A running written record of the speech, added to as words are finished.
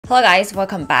Hello guys,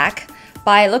 welcome back.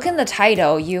 By looking at the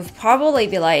title, you'd probably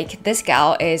be like, this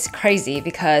gal is crazy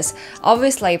because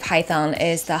obviously Python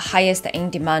is the highest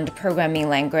in-demand programming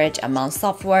language among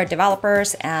software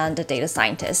developers and data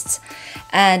scientists.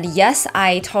 And yes,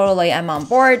 I totally am on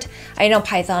board. I know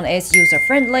Python is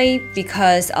user-friendly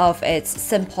because of its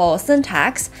simple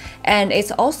syntax, and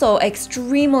it's also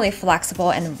extremely flexible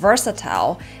and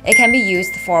versatile. It can be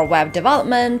used for web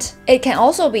development. It can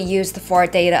also be used for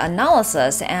data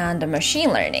analysis and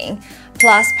machine learning.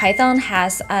 Plus, Python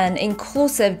has an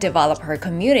inclusive developer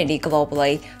community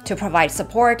globally to provide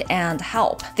support and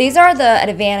help. These are the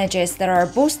advantages that are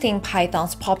boosting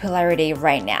Python's popularity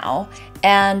right now.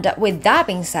 And with that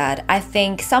being said, I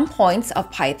think some points of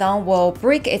Python will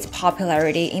break its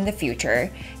popularity in the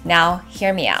future. Now,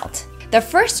 hear me out. The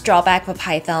first drawback for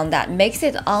Python that makes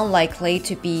it unlikely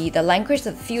to be the language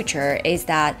of the future is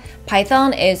that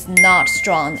Python is not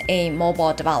strong in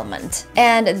mobile development.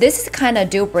 And this is kind of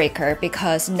deal breaker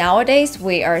because nowadays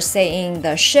we are seeing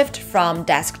the shift from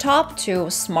desktop to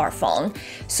smartphone.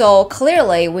 So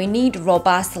clearly we need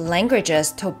robust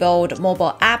languages to build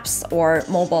mobile apps or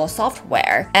mobile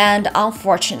software. And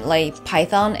unfortunately,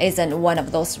 Python isn't one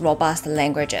of those robust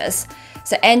languages.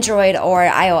 So Android or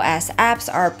iOS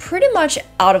apps are pretty much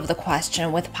out of the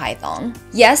question with Python.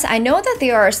 Yes, I know that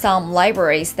there are some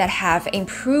libraries that have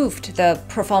improved the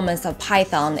performance of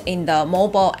Python in the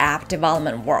mobile app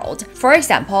development world. For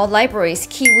example, libraries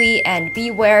Kiwi and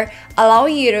Beware allow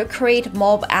you to create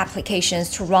mobile applications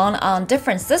to run on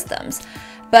different systems.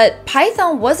 But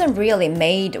Python wasn't really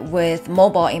made with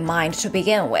mobile in mind to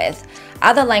begin with.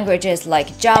 Other languages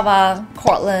like Java,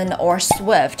 Kotlin, or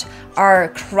Swift are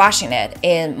crushing it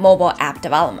in mobile app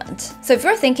development. So if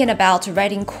you're thinking about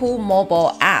writing cool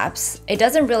mobile apps, it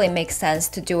doesn't really make sense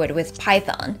to do it with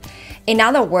Python. In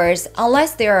other words,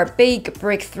 unless there are big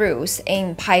breakthroughs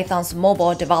in Python's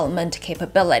mobile development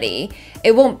capability,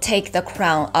 it won't take the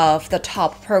crown of the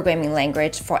top programming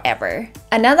language forever.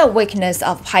 Another weakness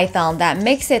of Python that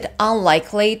makes it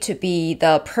unlikely to be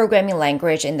the programming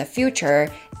language in the future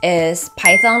is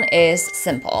Python is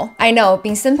simple. I know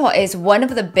being simple is one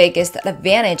of the biggest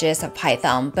advantages of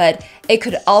Python, but it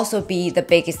could also be the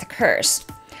biggest curse.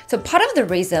 So part of the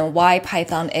reason why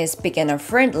Python is beginner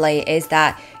friendly is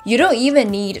that you don't even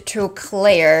need to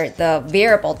clear the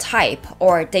variable type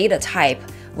or data type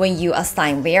when you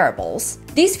assign variables.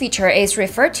 This feature is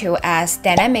referred to as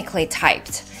dynamically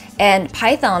typed, and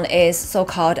Python is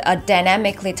so-called a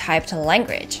dynamically typed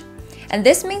language. And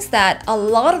this means that a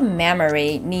lot of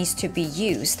memory needs to be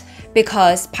used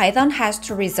because Python has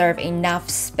to reserve enough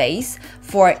space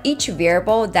for each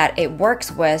variable that it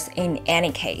works with in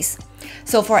any case.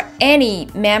 So for any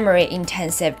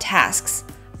memory-intensive tasks,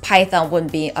 Python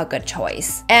wouldn't be a good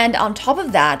choice. And on top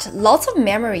of that, lots of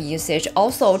memory usage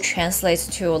also translates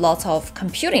to lots of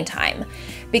computing time,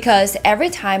 because every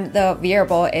time the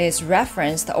variable is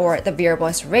referenced or the variable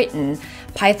is written,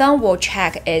 Python will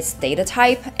check its data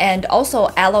type and also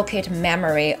allocate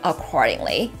memory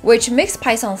accordingly, which makes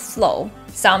Python slow.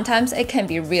 Sometimes it can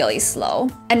be really slow.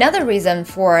 Another reason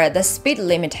for the speed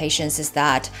limitations is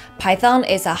that Python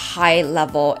is a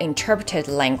high-level interpreted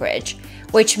language,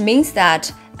 which means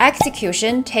that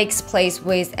execution takes place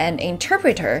with an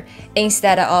interpreter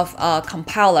instead of a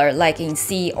compiler like in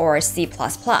C or C++.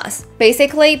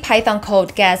 Basically, Python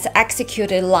code gets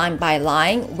executed line by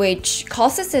line, which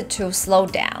causes it to slow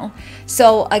down.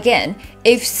 So again,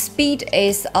 if speed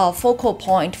is a focal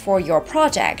point for your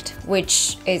project,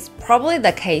 which is probably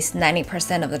the case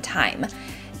 90% of the time,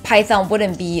 Python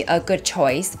wouldn't be a good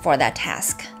choice for that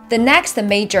task. The next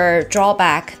major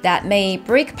drawback that may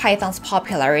break Python's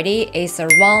popularity is the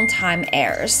runtime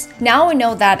errors. Now we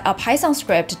know that a Python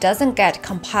script doesn't get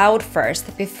compiled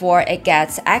first before it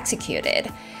gets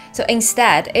executed. So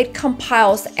instead, it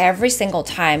compiles every single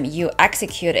time you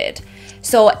execute it.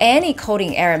 So any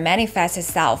coding error manifests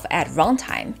itself at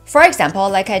runtime. For example,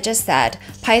 like I just said,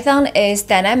 Python is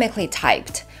dynamically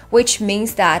typed, which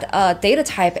means that a data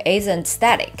type isn't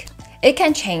static. It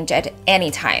can change at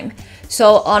any time.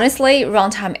 So honestly,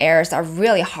 runtime errors are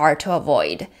really hard to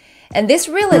avoid. And this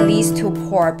really leads to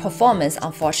poor performance,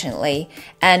 unfortunately.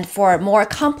 And for more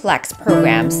complex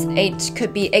programs, it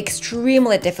could be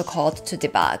extremely difficult to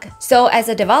debug. So as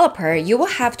a developer, you will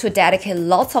have to dedicate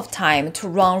lots of time to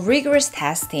run rigorous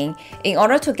testing in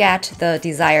order to get the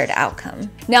desired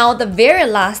outcome. Now, the very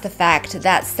last fact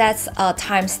that sets a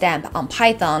timestamp on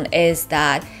Python is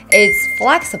that it's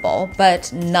flexible,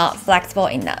 but not flexible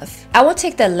enough. I will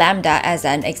take the Lambda as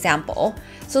an example.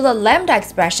 So the Lambda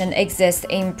expression exists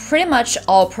in pretty much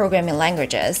all programming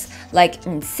languages, like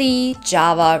in C,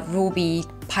 Java, Ruby,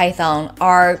 Python,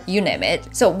 R, you name it.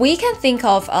 So we can think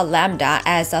of a lambda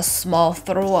as a small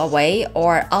throwaway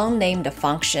or unnamed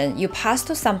function you pass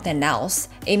to something else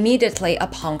immediately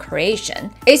upon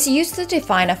creation. It's used to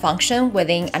define a function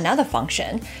within another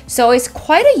function, so it's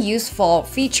quite a useful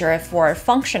feature for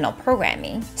functional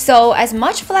programming. So as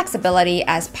much flexibility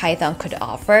as Python could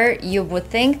offer, you would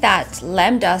think that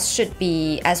lambdas should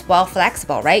be as well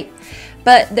flexible, right?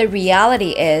 But the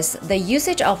reality is the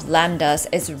usage of lambdas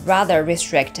is rather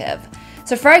restrictive.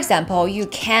 So for example, you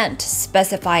can't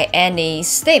specify any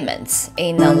statements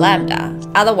in a lambda,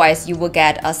 otherwise you will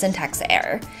get a syntax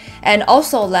error. And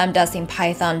also lambdas in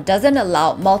Python doesn't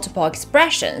allow multiple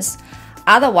expressions,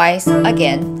 otherwise,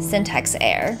 again, syntax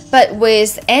error. But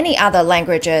with any other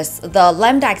languages, the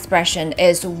lambda expression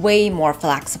is way more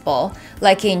flexible.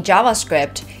 Like in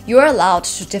JavaScript, you're allowed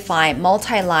to define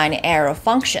multi-line arrow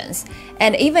functions.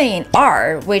 And even in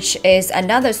R, which is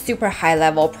another super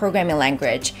high-level programming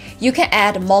language, you can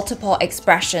add multiple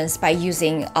expressions by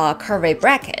using a curly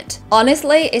bracket.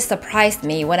 Honestly, it surprised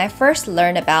me when I first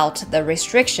learned about the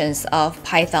restrictions of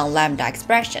Python lambda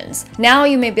expressions. Now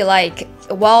you may be like,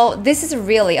 well, this is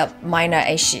really a minor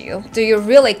issue. Do you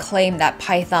really claim that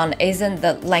Python isn't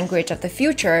the language of the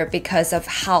future because of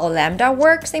how lambda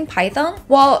works in Python?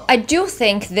 Well, I do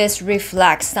think this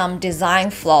reflects some design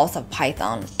flaws of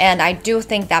Python, and I do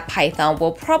think that Python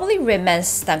will probably remain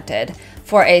stunted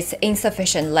for its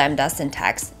insufficient lambda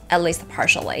syntax, at least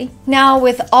partially. Now,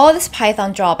 with all these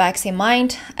Python drawbacks in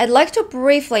mind, I'd like to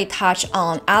briefly touch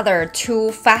on other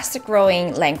two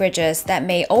fast-growing languages that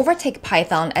may overtake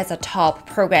Python as a top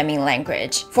programming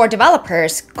language. For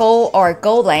developers, Go or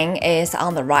Golang is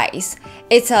on the rise.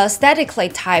 It's a statically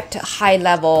typed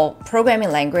high-level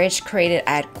programming language created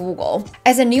at Google.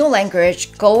 As a new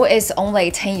language, Go is only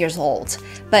 10 years old,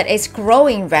 but it's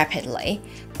growing rapidly.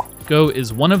 Go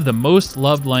is one of the most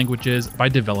loved languages by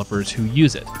developers who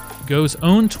use it. Go's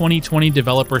own 2020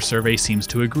 developer survey seems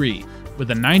to agree,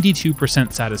 with a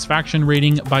 92% satisfaction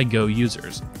rating by Go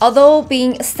users. Although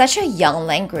being such a young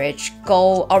language,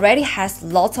 Go already has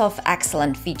lots of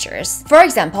excellent features. For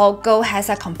example, Go has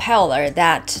a compiler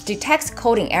that detects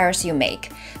coding errors you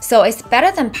make, so it's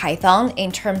better than Python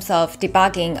in terms of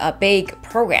debugging a big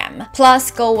program.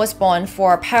 Plus, Go was born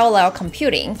for parallel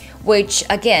computing, which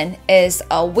again is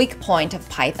a weak point of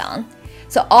Python.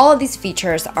 So all of these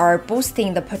features are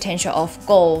boosting the potential of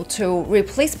Go to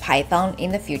replace Python in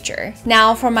the future.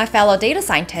 Now, for my fellow data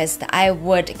scientists, I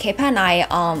would keep an eye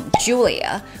on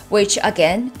Julia, which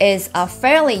again is a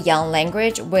fairly young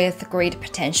language with great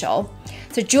potential.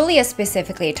 So Julia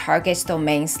specifically targets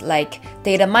domains like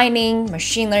data mining,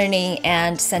 machine learning,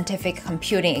 and scientific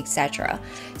computing, etc.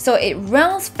 So it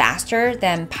runs faster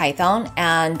than Python,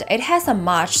 and it has a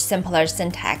much simpler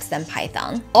syntax than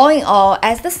Python. All in all,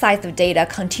 as the size of data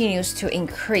continues to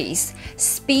increase,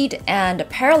 speed and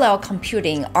parallel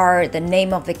computing are the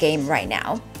name of the game right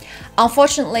now.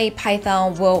 Unfortunately,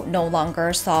 Python will no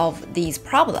longer solve these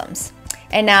problems.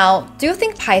 And now, do you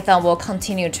think Python will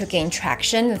continue to gain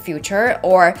traction in the future,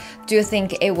 or do you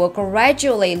think it will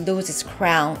gradually lose its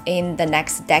crown in the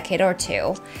next decade or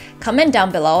two? Comment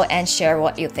down below and share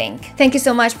what you think. Thank you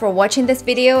so much for watching this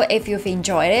video. If you've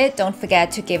enjoyed it, don't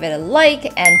forget to give it a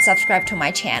like and subscribe to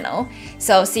my channel.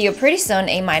 So see you pretty soon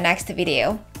in my next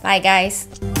video. Bye guys!